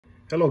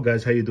Hello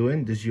guys, how you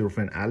doing? This is your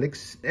friend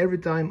Alex. Every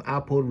time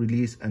Apple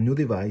release a new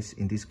device,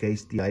 in this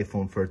case the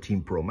iPhone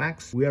 13 Pro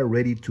Max, we are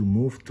ready to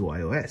move to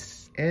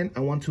iOS. And I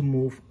want to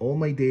move all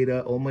my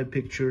data, all my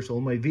pictures, all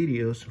my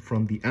videos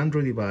from the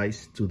Android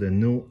device to the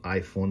new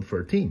iPhone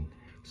 13.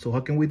 So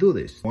how can we do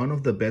this? One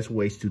of the best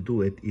ways to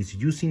do it is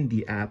using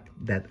the app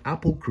that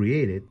Apple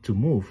created to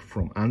move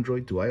from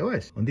Android to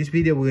iOS. On this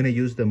video, we're going to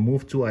use the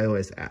Move to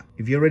iOS app.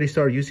 If you already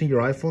start using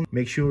your iPhone,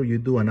 make sure you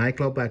do an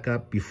iCloud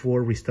backup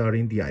before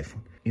restarting the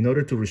iPhone. In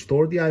order to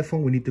restore the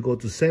iPhone, we need to go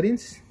to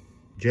Settings,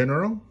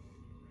 General,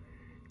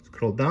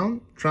 scroll down,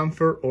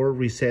 Transfer or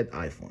Reset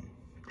iPhone.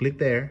 Click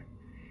there,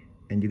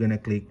 and you're going to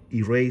click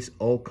Erase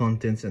all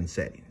contents and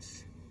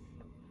settings.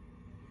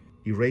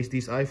 Erase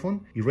this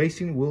iPhone.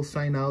 Erasing will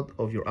sign out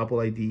of your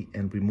Apple ID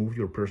and remove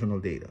your personal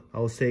data.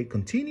 I'll say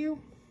continue.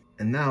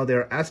 And now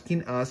they're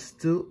asking us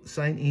to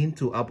sign in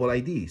to Apple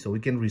ID so we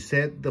can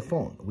reset the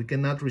phone. We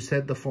cannot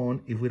reset the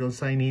phone if we don't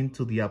sign in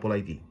to the Apple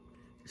ID.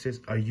 It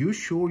says, are you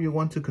sure you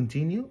want to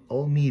continue?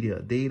 All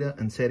media, data,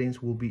 and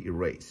settings will be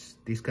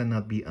erased. This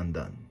cannot be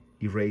undone.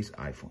 Erase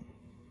iPhone.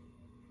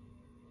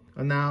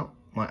 And now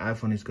my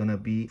iPhone is gonna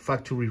be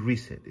factory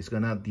reset. It's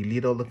gonna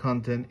delete all the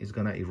content, it's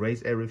gonna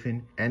erase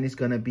everything, and it's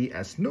gonna be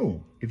as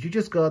new. If you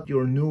just got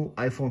your new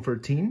iPhone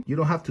 13, you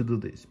don't have to do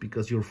this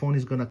because your phone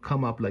is gonna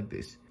come up like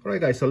this. All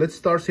right guys, so let's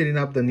start setting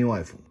up the new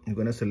iPhone. I'm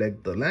gonna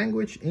select the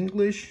language,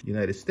 English,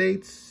 United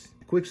States.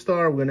 Quick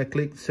start, we're gonna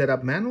click set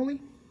up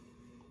manually.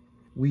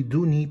 We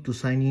do need to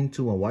sign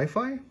into a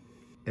Wi-Fi.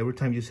 Every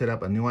time you set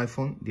up a new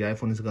iPhone, the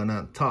iPhone is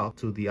gonna talk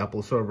to the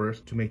Apple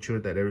servers to make sure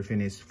that everything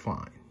is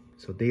fine.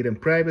 So data and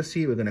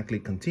privacy, we're gonna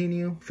click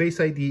continue. Face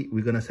ID,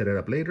 we're gonna set it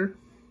up later.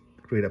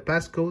 Create a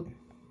passcode.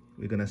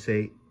 We're gonna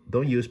say,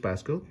 don't use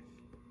passcode.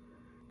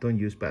 Don't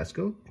use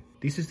passcode.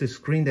 This is the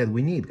screen that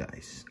we need,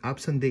 guys.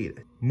 Apps and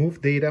data.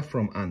 Move data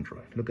from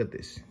Android. Look at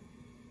this.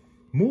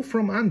 Move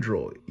from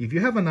Android. If you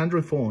have an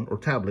Android phone or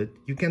tablet,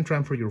 you can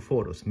transfer your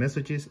photos,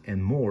 messages,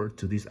 and more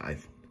to this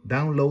iPhone.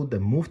 Download the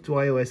Move to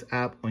iOS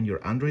app on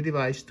your Android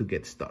device to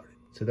get started.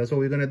 So that's what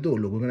we're gonna do.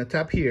 Look, we're gonna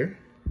tap here.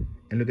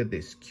 And look at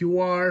this,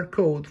 QR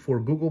code for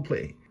Google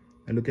Play.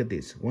 And look at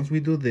this, once we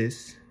do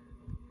this,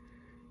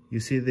 you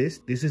see this?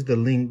 This is the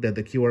link that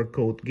the QR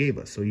code gave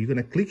us. So you're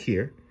gonna click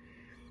here,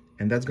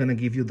 and that's gonna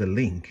give you the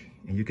link.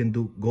 And you can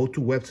go to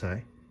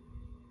website,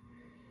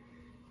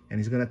 and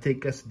it's gonna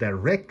take us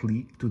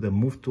directly to the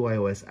Move to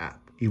iOS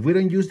app. If we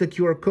don't use the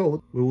QR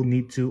code, we will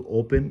need to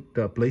open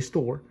the Play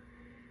Store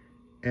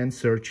and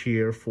search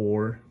here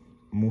for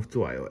Move to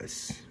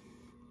iOS.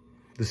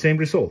 The same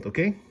result,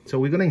 okay? So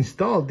we're gonna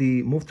install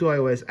the Move to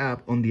iOS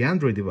app on the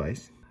Android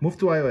device. Move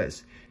to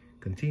iOS,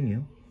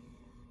 continue.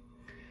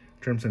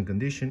 Terms and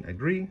condition,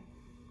 agree.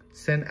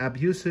 Send app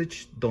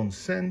usage, don't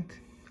send.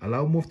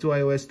 Allow Move to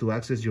iOS to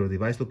access your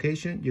device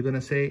location. You're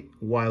gonna say,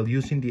 while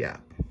using the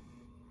app.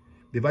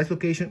 Device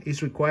location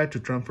is required to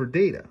transfer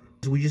data.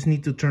 So we just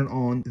need to turn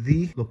on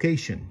the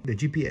location, the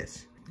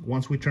GPS.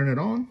 Once we turn it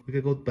on, we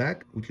can go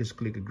back, we just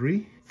click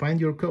agree. Find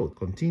your code,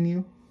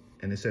 continue.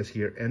 And it says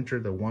here, enter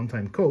the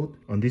one-time code.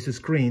 On this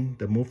screen,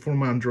 the Move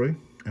from Android,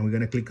 and we're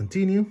gonna click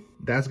continue.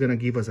 That's gonna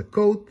give us a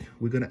code.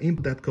 We're gonna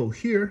input that code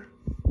here.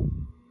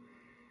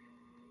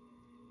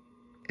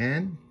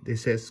 And it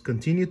says,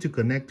 continue to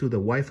connect to the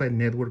Wi-Fi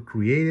network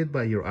created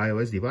by your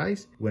iOS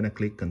device. We're gonna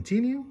click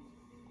continue.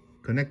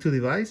 Connect to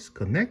device,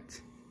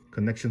 connect.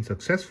 Connection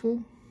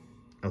successful.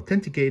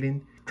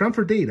 Authenticating.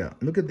 Transfer data,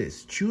 look at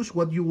this. Choose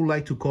what you would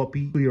like to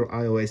copy to your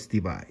iOS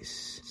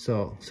device.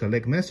 So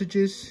select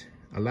messages,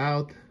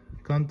 allowed.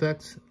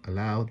 Contacts,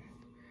 allowed.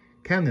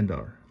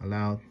 Calendar,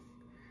 allowed.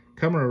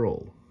 Camera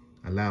roll,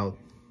 allowed.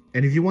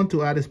 And if you want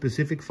to add a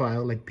specific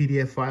file like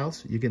PDF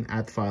files, you can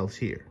add files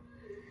here.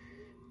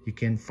 You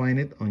can find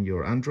it on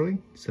your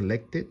Android,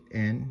 select it,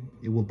 and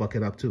it will back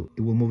it up too.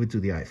 It will move it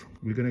to the iPhone.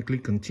 We're gonna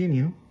click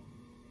continue.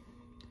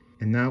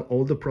 And now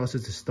all the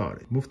process is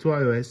started. Move to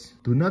iOS.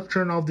 Do not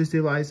turn off this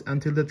device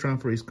until the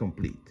transfer is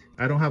complete.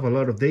 I don't have a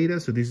lot of data,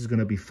 so this is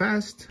gonna be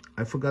fast.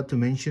 I forgot to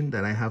mention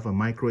that I have a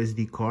micro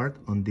SD card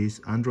on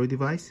this Android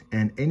device,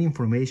 and any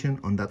information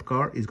on that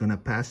card is gonna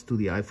pass to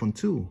the iPhone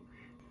too.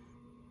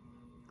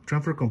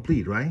 Transfer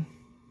complete, right?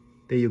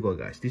 There you go,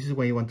 guys. This is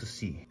what you want to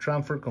see.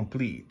 Transfer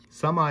complete.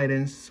 Some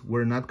items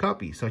were not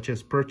copied, such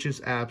as purchase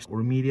apps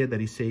or media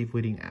that is saved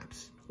within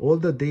apps. All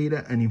the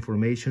data and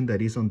information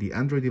that is on the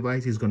Android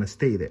device is gonna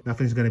stay there.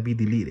 Nothing's gonna be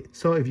deleted.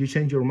 So if you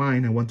change your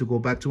mind and want to go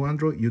back to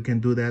Android, you can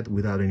do that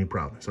without any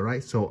problems, all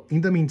right? So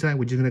in the meantime,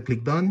 we're just gonna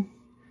click done,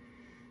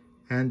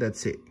 and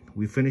that's it.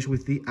 We finished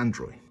with the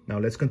Android. Now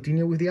let's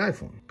continue with the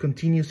iPhone.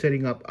 Continue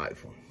setting up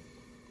iPhone.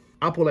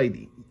 Apple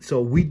ID.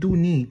 So we do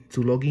need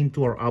to log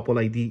into our Apple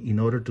ID in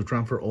order to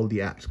transfer all the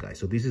apps, guys.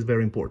 So this is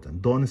very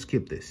important. Don't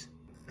skip this.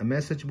 A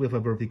message with a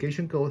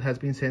verification code has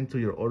been sent to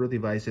your other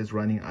devices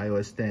running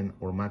iOS 10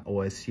 or Mac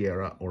OS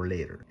Sierra or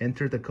later.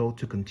 Enter the code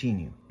to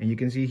continue. And you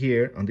can see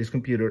here on this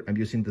computer, I'm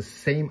using the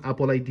same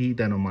Apple ID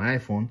than on my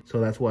iPhone. So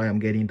that's why I'm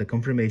getting the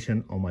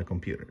confirmation on my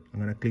computer. I'm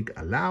gonna click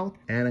allow,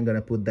 and I'm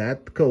gonna put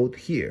that code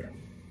here.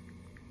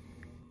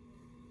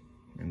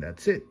 And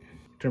that's it.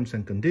 terms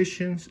and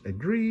conditions,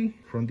 agree,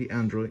 from the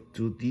Android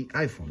to the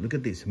iPhone. Look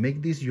at this,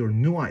 make this your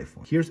new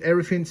iPhone. Here's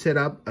everything set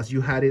up as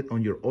you had it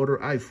on your other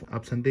iPhone,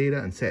 apps and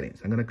data and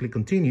settings. I'm gonna click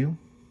continue.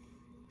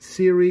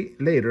 Siri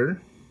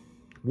later,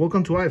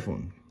 welcome to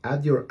iPhone.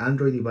 Add your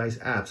Android device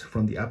apps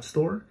from the App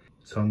Store.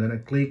 So I'm gonna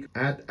click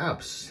add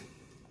apps.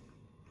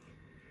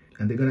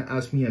 And they're gonna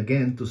ask me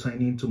again to sign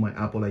in to my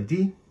Apple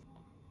ID.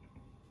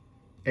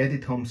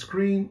 Edit home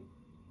screen,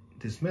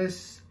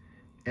 dismiss.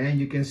 And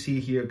you can see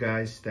here,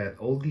 guys, that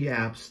all the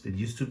apps that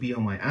used to be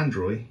on my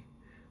Android,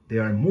 they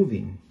are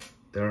moving.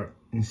 They're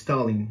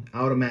installing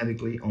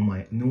automatically on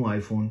my new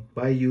iPhone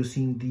by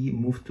using the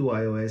Move to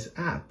iOS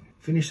app.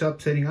 Finish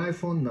up setting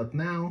iPhone, not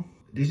now.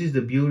 This is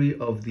the beauty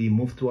of the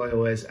Move to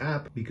iOS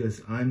app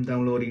because I'm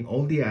downloading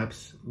all the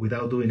apps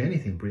without doing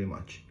anything pretty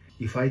much.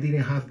 If I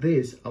didn't have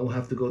this, I would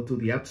have to go to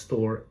the App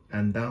Store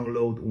and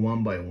download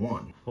one by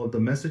one. All the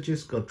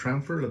messages got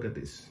transferred, look at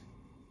this.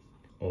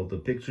 All the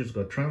pictures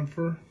got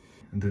transferred,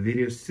 and the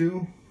videos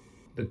too,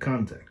 the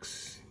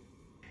contacts.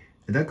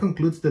 And that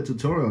concludes the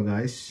tutorial,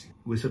 guys.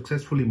 We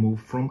successfully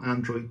moved from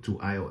Android to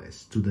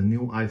iOS to the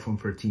new iPhone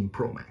 13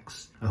 Pro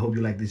Max. I hope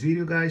you like this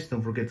video, guys.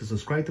 Don't forget to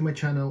subscribe to my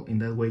channel. In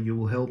that way, you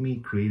will help me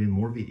creating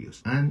more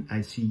videos. And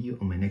I see you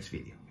on my next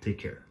video. Take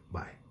care.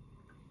 Bye.